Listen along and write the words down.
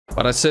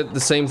But I said the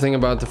same thing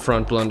about the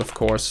front blunt, of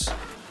course.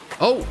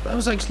 Oh, that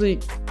was actually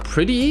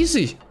pretty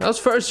easy. That was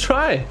first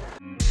try.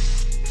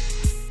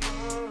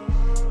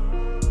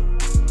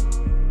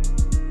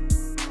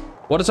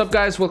 What is up,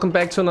 guys? Welcome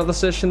back to another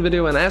session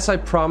video, and as I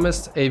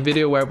promised, a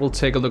video where we'll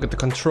take a look at the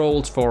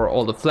controls for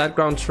all the flat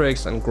ground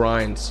tricks and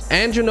grinds.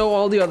 And you know,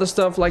 all the other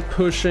stuff like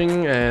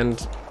pushing and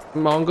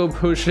Mongo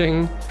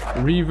pushing,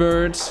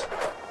 reverts.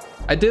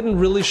 I didn't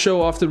really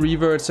show off the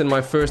reverts in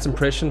my first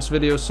impressions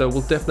video, so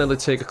we'll definitely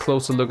take a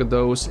closer look at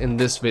those in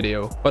this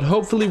video. But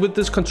hopefully with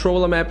this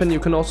controller mapping, you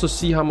can also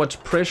see how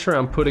much pressure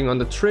I'm putting on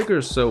the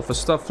triggers. So for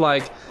stuff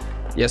like,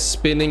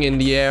 spinning in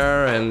the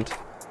air and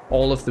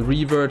all of the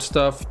revert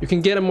stuff, you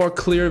can get a more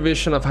clear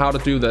vision of how to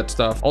do that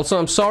stuff. Also,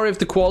 I'm sorry if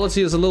the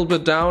quality is a little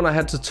bit down. I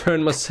had to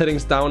turn my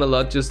settings down a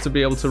lot just to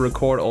be able to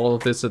record all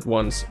of this at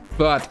once.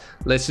 But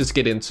let's just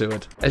get into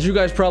it. As you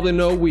guys probably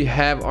know, we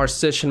have our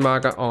session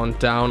marker on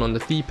down on the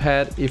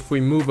D-pad. If we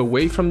move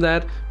away from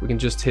that, we can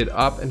just hit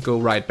up and go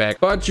right back.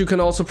 But you can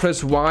also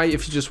press Y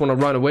if you just want to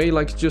run away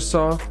like you just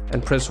saw,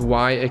 and press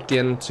Y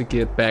again to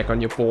get back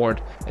on your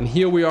board. And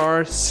here we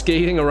are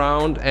skating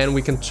around, and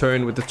we can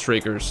turn with the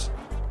triggers.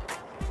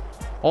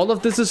 All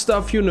of this is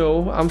stuff you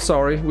know. I'm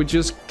sorry, we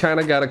just kind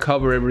of gotta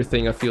cover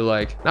everything, I feel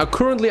like. Now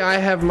currently I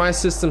have my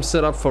system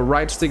set up for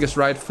right stick is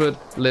right foot,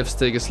 left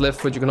stick is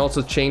left foot. You can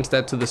also change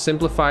that to the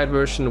simplified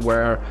version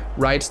where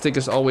right stick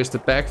is always the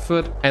back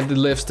foot and the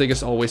left stick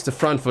is always the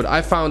front foot.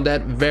 I found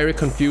that very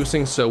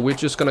confusing, so we're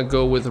just gonna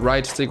go with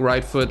right stick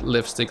right foot,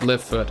 left stick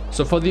left foot.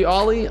 So for the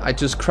ollie, I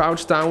just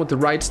crouch down with the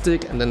right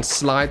stick and then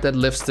slide that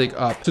left stick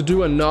up. To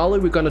do a nollie,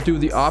 we're gonna do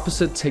the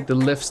opposite, take the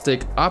left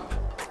stick up.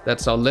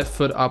 That's our left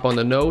foot up on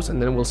the nose,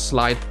 and then we'll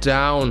slide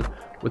down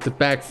with the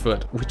back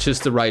foot, which is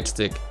the right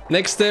stick.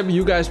 Next step,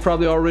 you guys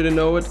probably already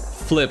know it,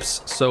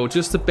 flips. So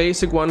just the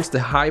basic ones. The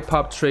high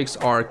pop tricks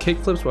are kick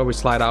flips where we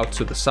slide out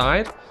to the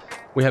side.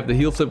 We have the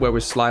heel flip where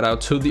we slide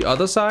out to the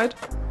other side.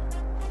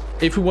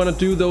 If we want to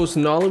do those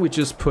nollie, we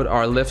just put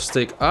our left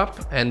stick up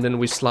and then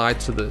we slide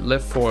to the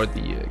left for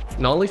the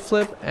nollie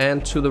flip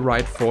and to the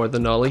right for the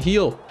nollie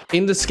heel.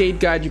 In the skate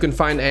guide, you can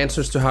find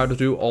answers to how to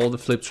do all the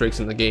flip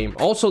tricks in the game,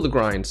 also the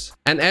grinds.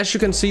 And as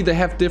you can see, they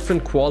have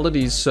different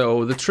qualities.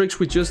 So the tricks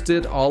we just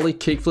did, ollie,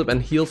 kickflip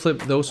and heel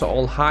flip, those are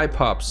all high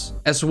pops,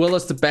 as well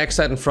as the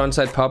backside and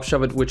frontside pop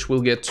shove it, which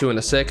we'll get to in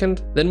a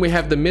second. Then we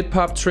have the mid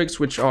pop tricks,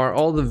 which are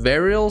all the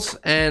varials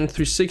and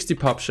 360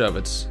 pop shove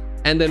it's.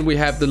 And then we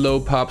have the low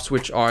pops,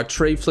 which are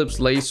tray flips,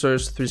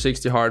 lasers,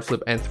 360 hard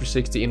flip and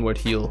 360 inward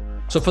heel.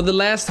 So for the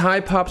last high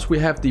pops, we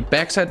have the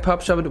backside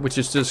pop shove it, which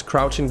is just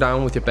crouching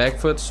down with your back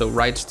foot. So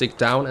right stick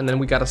down, and then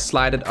we gotta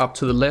slide it up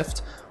to the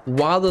left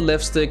while the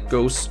left stick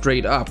goes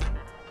straight up.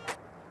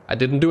 I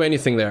didn't do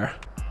anything there.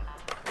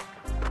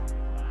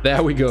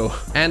 There we go.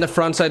 And the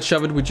frontside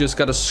shove it, we just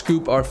gotta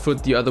scoop our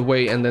foot the other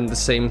way, and then the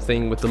same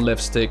thing with the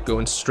left stick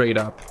going straight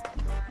up.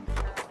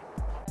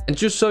 And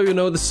just so you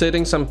know the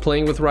settings I'm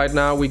playing with right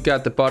now, we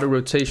got the body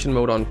rotation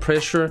mode on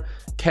pressure,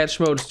 catch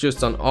mode is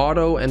just on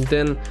auto, and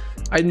then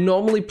I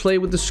normally play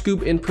with the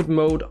scoop input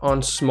mode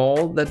on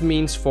small. That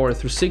means for a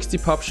 360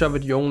 pop shove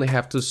it, you only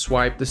have to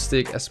swipe the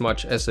stick as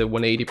much as a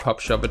 180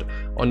 pop shove it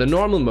on the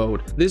normal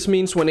mode. This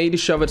means 180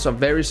 shove it's are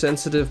very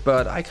sensitive,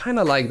 but I kind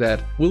of like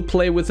that. We'll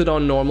play with it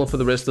on normal for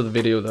the rest of the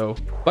video though.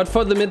 But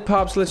for the mid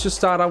pops, let's just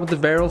start out with the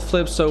varial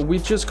flip. So we're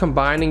just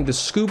combining the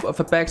scoop of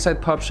a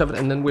backside pop shove it,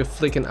 and then we're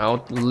flicking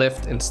out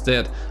left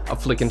instead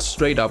of flicking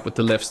straight up with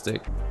the left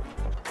stick.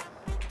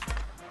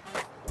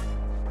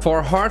 For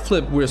a hard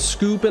flip, we're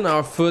scooping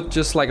our foot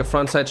just like a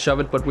frontside shove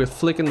it, but we're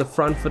flicking the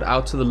front foot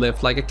out to the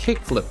left like a kick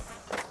flip.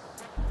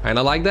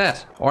 Kinda like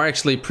that, or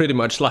actually pretty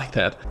much like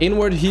that.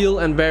 Inward heel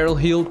and varial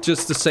heel,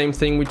 just the same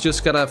thing. We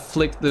just gotta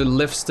flick the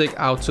left stick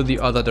out to the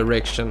other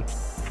direction.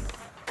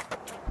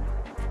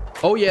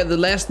 Oh yeah, the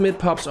last mid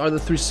pops are the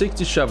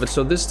 360 shove it.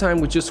 So this time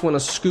we just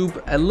wanna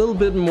scoop a little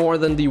bit more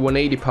than the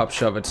 180 pop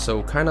shove it.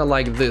 So kinda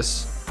like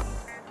this.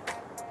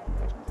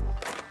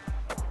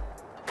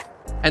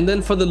 And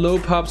then for the low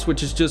pops,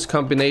 which is just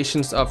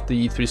combinations of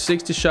the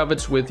 360 shove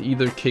it's with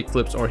either kick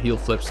flips or heel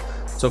flips.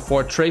 So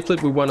for a tray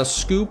flip, we want to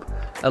scoop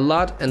a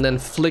lot and then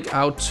flick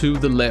out to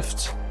the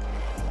left.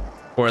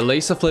 For a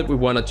laser flip, we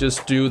want to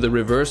just do the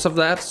reverse of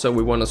that. So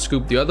we want to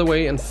scoop the other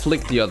way and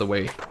flick the other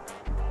way.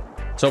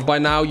 So by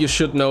now you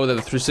should know that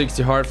a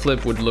 360 hard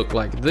flip would look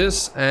like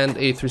this, and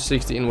a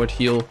 360 inward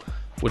heel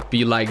would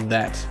be like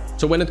that.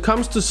 So when it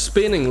comes to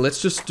spinning,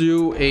 let's just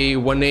do a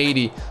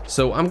 180.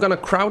 So I'm gonna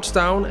crouch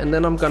down and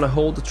then I'm gonna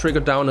hold the trigger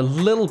down a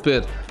little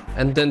bit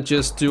and then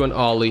just do an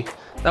ollie.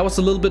 That was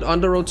a little bit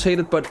under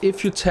rotated, but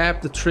if you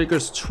tap the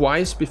triggers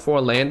twice before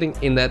landing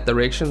in that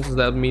direction, so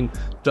that would mean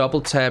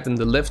double tap in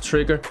the left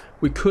trigger,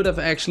 we could have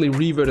actually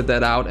reverted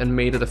that out and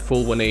made it a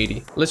full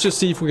 180. Let's just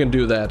see if we can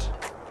do that.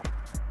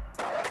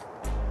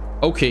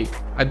 Okay,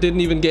 I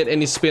didn't even get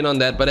any spin on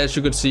that, but as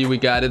you could see, we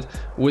got it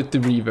with the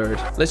revert.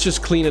 Let's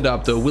just clean it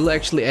up though. We'll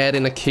actually add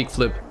in a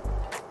kickflip.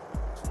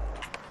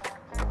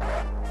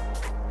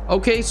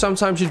 Okay,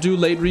 sometimes you do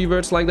late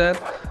reverts like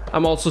that.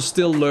 I'm also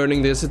still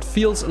learning this. It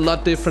feels a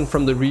lot different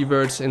from the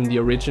reverts in the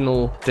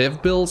original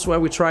dev builds where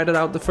we tried it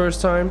out the first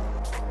time.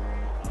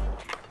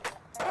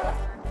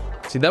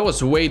 See, that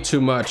was way too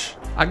much.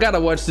 I gotta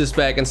watch this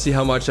back and see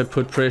how much I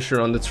put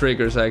pressure on the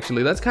triggers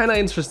actually. That's kind of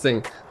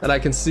interesting that I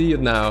can see it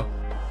now.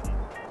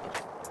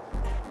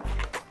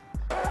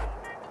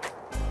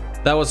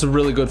 That was a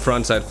really good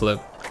frontside flip.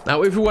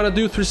 Now if we want to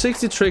do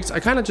 360 tricks, I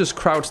kind of just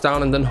crouch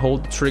down and then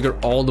hold the trigger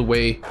all the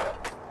way.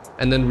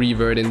 And then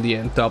revert in the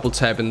end, double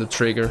tap in the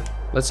trigger.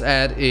 Let's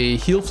add a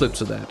heel flip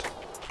to that.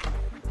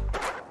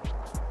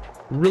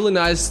 Really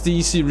nice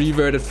DC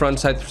reverted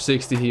frontside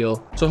 360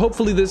 heel. So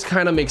hopefully this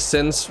kind of makes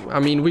sense.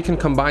 I mean, we can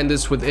combine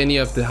this with any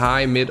of the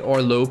high, mid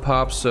or low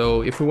pops.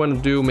 So if we want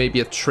to do maybe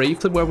a tray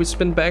flip where we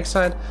spin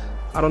backside,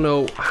 I don't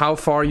know how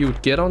far you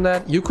would get on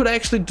that. You could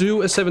actually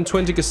do a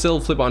 720 gazelle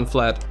flip on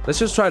flat. Let's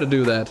just try to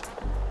do that.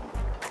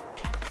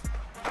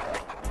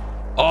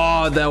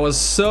 Oh, that was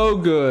so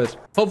good.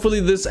 Hopefully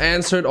this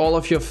answered all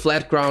of your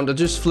flat ground or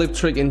just flip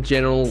trick in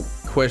general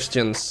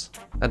questions.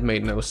 That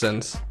made no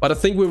sense. But I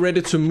think we're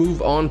ready to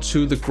move on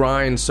to the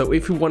grind. So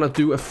if we want to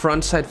do a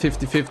frontside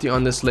 50-50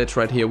 on this ledge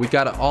right here, we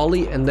gotta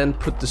ollie and then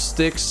put the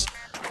sticks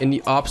in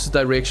the opposite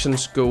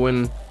directions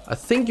going. I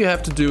think you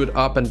have to do it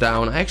up and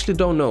down. I actually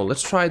don't know.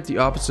 Let's try it the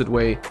opposite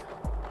way.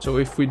 So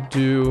if we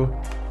do...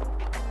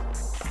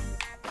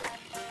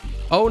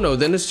 Oh no,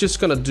 then it's just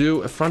gonna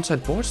do a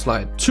frontside board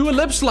slide to a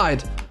lip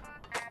slide.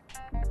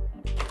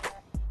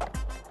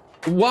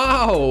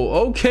 Wow,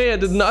 okay, I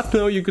did not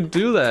know you could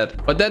do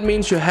that. But that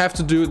means you have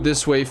to do it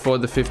this way for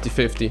the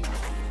 50-50.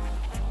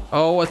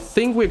 Oh, I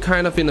think we're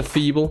kind of in a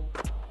feeble.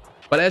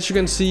 But as you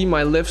can see,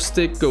 my left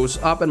stick goes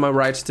up and my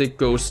right stick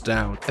goes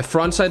down. A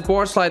frontside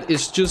board slide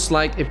is just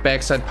like a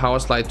backside power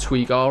slide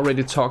tweak. I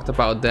already talked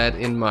about that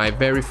in my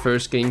very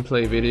first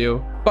gameplay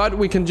video. But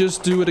we can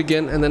just do it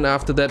again, and then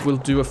after that we'll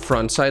do a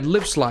frontside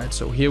lip slide.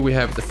 So here we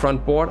have the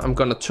front board. I'm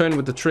gonna turn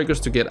with the triggers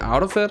to get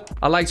out of it.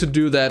 I like to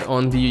do that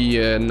on the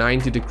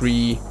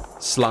 90-degree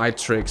slide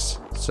tricks.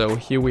 So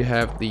here we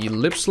have the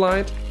lip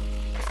slide.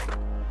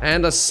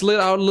 And I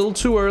slid out a little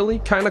too early,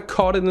 kind of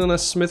caught it in a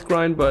Smith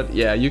grind, but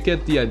yeah, you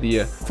get the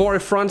idea. For a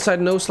frontside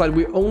no slide,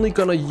 we're only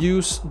gonna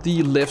use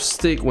the left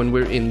stick when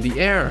we're in the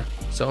air.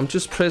 So I'm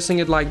just pressing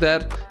it like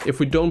that. If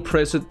we don't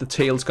press it, the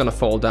tail's gonna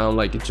fall down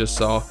like you just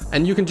saw.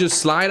 And you can just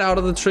slide out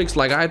of the tricks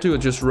like I do, or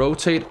just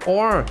rotate,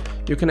 or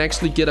you can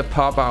actually get a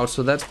pop out.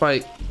 So that's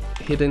by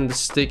hitting the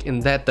stick in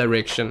that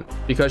direction,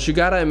 because you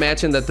gotta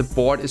imagine that the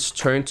board is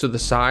turned to the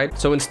side.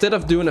 So instead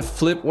of doing a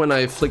flip when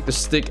I flick the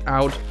stick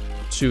out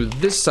to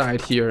this side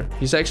here,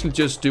 he's actually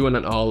just doing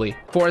an ollie.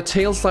 For a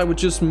tail slide, we're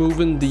just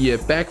moving the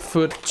back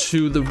foot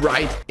to the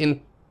right in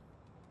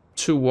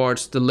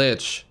towards the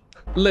ledge.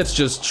 Let's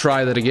just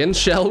try that again,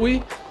 shall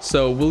we?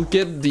 So we'll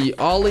get the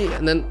ollie,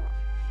 and then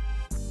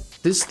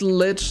this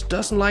ledge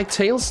doesn't like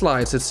tail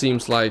slides, it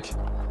seems like.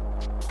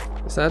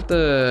 Is that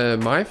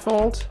my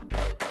fault?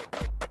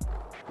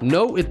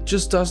 No, it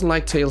just doesn't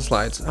like tail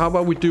slides. How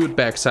about we do it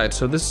backside?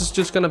 So this is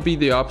just gonna be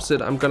the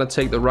opposite. I'm gonna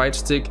take the right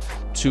stick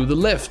to the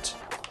left.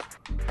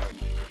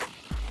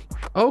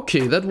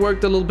 Okay, that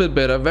worked a little bit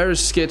better. Very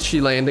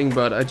sketchy landing,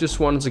 but I just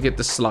wanted to get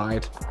the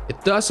slide.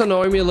 It does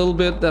annoy me a little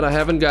bit that I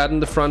haven't gotten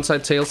the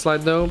frontside tail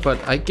slide though, but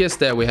I guess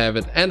there we have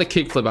it. And a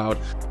kickflip out.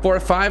 For a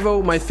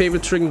 5-0, my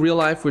favorite trick in real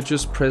life, we're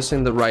just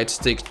pressing the right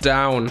stick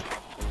down.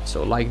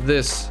 So like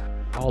this,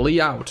 ollie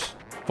out.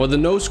 For the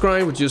nose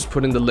grind, we're just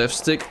putting the left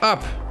stick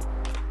up.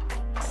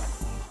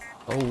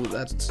 Oh,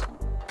 that's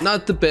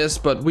not the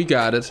best, but we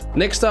got it.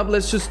 Next up,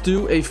 let's just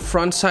do a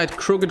frontside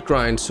crooked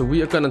grind. So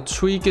we are gonna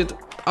tweak it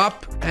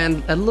up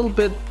and a little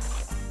bit,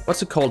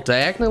 what's it called,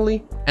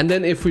 diagonally. And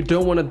then if we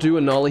don't want to do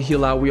a nollie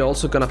heel out, we're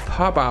also gonna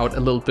pop out a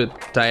little bit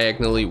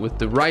diagonally with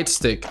the right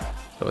stick.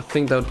 So I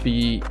think that would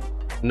be,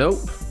 nope.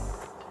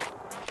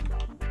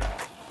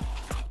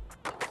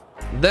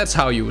 That's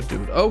how you would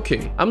do it.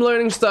 Okay, I'm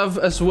learning stuff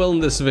as well in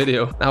this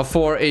video. Now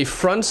for a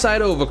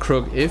frontside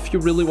overcrook, if you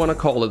really want to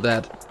call it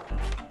that.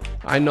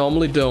 I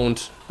normally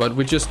don't, but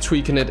we're just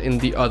tweaking it in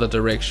the other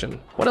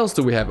direction. What else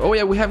do we have? Oh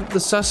yeah, we have the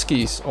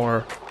Suskies,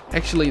 or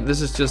actually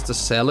this is just a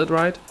salad,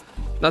 right?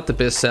 Not the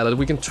best salad.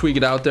 We can tweak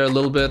it out there a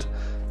little bit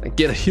and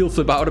get a heel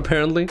flip out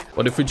apparently.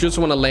 But if we just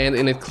want to land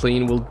in it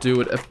clean, we'll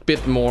do it a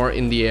bit more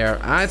in the air.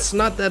 It's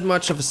not that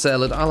much of a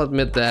salad, I'll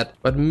admit that.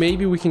 But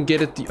maybe we can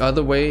get it the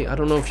other way. I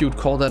don't know if you would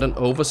call that an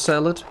over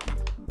salad.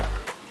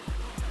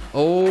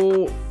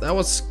 Oh, that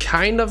was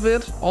kind of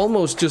it.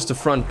 Almost just a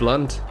front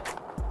blunt.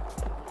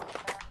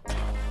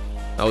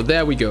 Oh,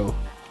 there we go.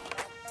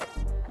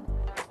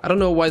 I don't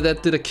know why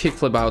that did a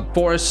kickflip out.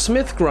 For a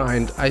Smith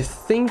grind, I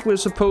think we're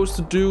supposed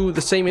to do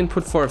the same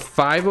input for a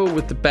 5-0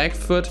 with the back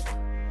foot.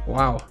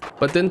 Wow.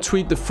 But then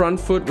tweak the front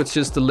foot, which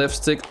is the left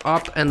stick,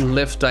 up and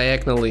left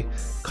diagonally.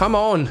 Come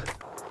on.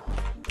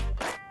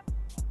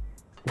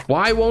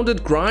 Why won't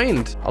it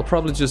grind? I'll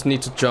probably just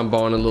need to jump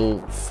on a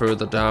little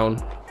further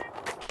down.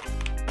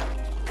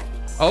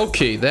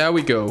 Okay, there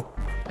we go.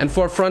 And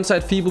for a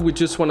frontside feeble, we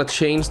just want to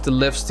change the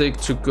left stick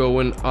to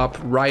going up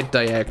right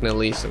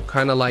diagonally. So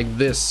kind of like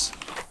this.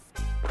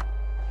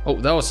 Oh,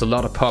 that was a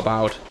lot of pop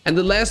out. And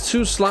the last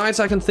two slides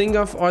I can think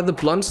of are the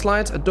blunt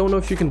slides. I don't know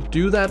if you can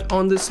do that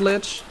on this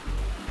ledge.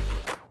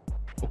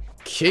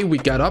 Okay, we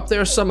got up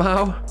there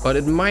somehow, but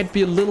it might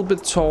be a little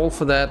bit tall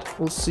for that.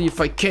 We'll see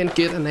if I can't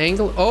get an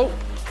angle. Oh,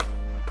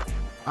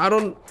 I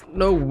don't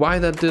know why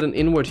that did an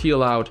inward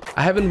heel out.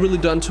 I haven't really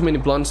done too many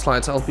blunt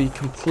slides, I'll be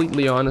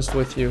completely honest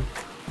with you.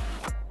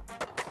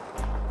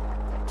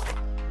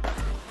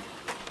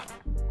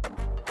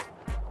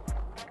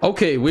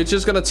 Okay, we're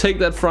just gonna take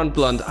that front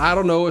blunt. I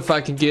don't know if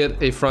I can get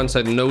a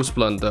frontside nose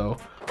blunt though,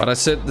 but I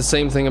said the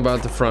same thing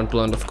about the front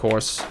blunt, of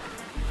course.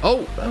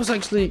 Oh, that was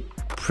actually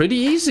pretty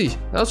easy.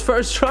 That was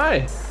first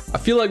try. I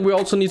feel like we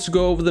also need to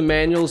go over the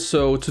manual.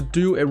 So to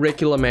do a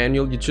regular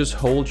manual, you just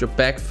hold your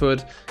back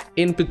foot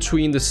in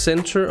between the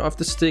center of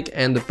the stick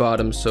and the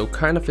bottom. So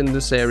kind of in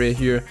this area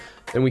here.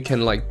 Then we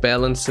can like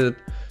balance it,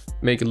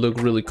 make it look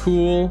really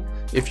cool.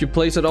 If you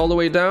place it all the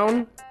way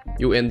down,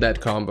 you end that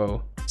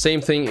combo.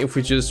 Same thing if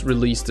we just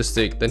release the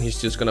stick, then he's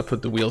just gonna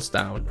put the wheels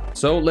down.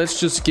 So let's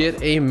just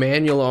get a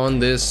manual on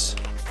this.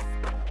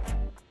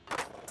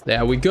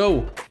 There we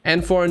go.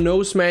 And for a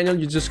nose manual,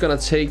 you're just gonna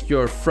take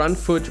your front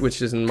foot,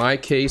 which is in my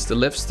case the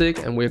left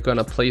stick, and we're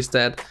gonna place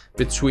that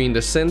between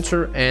the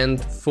center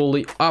and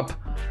fully up.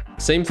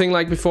 Same thing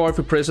like before, if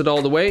we press it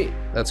all the way,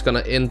 that's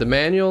gonna end the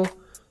manual.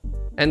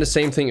 And the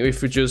same thing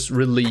if we just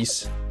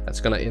release,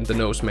 that's gonna end the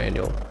nose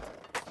manual.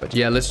 But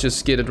yeah, let's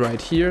just get it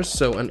right here.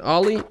 So an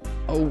ollie.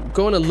 Oh,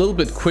 going a little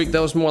bit quick.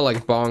 That was more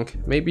like bonk.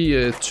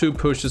 Maybe 2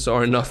 pushes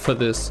are enough for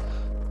this.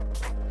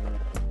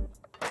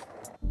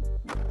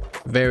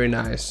 Very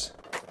nice.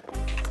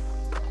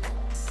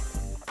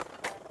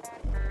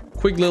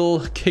 Quick little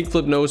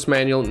kickflip nose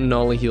manual,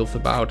 nollie heel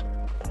flip out.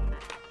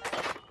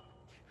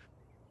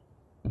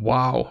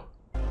 Wow.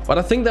 But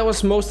I think that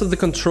was most of the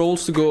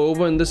controls to go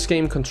over in this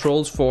game.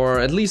 Controls for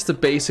at least the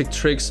basic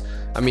tricks.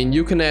 I mean,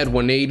 you can add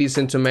 180s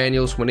into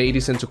manuals,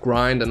 180s into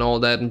grind and all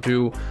that, and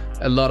do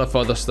a lot of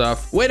other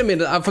stuff. Wait a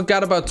minute, I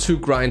forgot about 2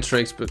 grind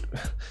tricks, but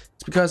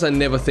it's because I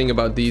never think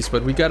about these,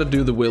 but we gotta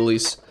do the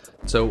willies.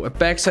 So a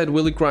backside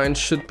willy grind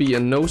should be a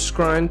nose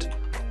grind,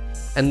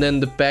 and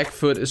then the back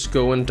foot is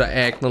going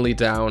diagonally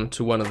down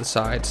to one of the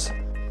sides.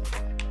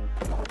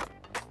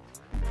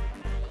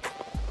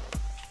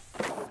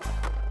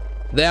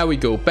 There we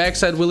go,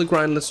 backside willy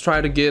grind. Let's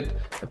try to get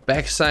a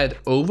backside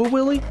over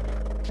willy.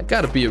 That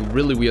gotta be a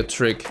really weird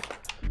trick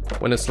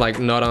when it's like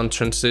not on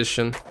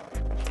transition.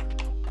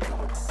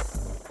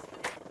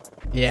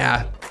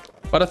 Yeah,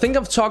 but I think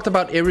I've talked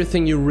about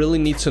everything you really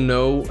need to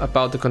know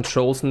about the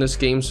controls in this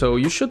game, so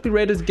you should be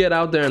ready to get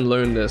out there and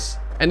learn this.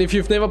 And if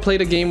you've never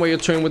played a game where you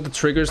turn with the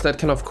triggers, that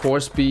can of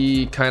course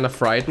be kind of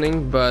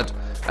frightening, but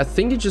I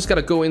think you just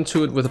gotta go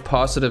into it with a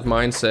positive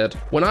mindset.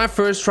 When I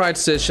first tried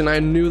Session, I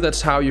knew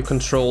that's how you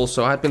control,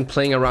 so I'd been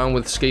playing around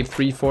with Skate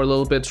 3 for a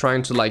little bit,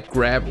 trying to like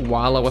grab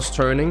while I was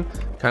turning,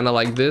 kind of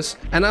like this.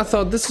 And I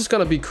thought this is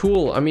gonna be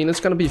cool. I mean,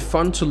 it's gonna be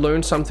fun to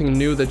learn something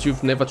new that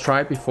you've never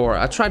tried before.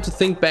 I tried to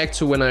think back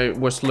to when I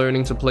was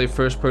learning to play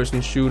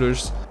first-person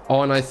shooters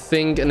on, I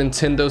think, a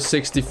Nintendo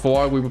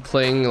 64. We were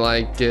playing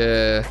like,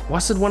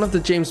 was it one of the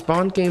James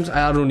Bond games?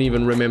 I don't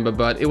even remember,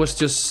 but it was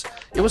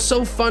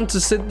so fun to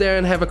sit there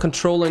and have a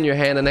controller in your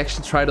hand and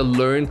actually try to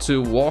learn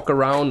to walk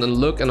around and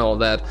look and all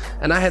that.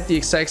 And I had the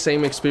exact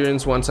same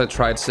experience once I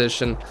tried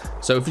Session.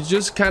 So if you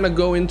just kind of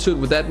go into it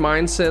with that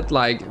mindset,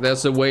 like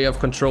there's a way of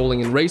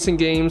controlling in racing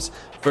games,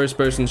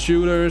 first-person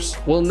shooters,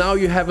 well, now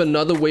you have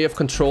another way of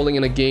controlling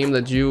in a game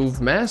that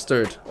you've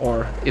mastered.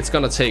 Or it's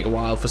gonna take a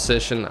while for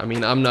Session. I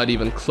mean, I'm not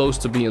even close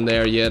to being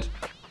there yet.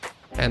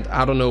 And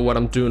I don't know what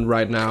I'm doing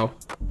right now,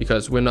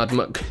 because we're not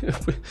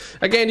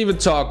I can't even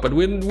talk, but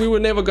we were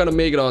never gonna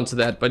make it onto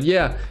that. But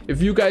yeah, if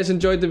you guys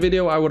enjoyed the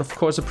video, I would of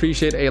course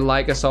appreciate a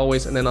like as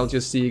always, and then I'll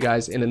just see you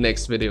guys in the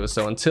next video.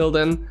 So until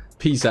then,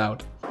 peace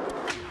out.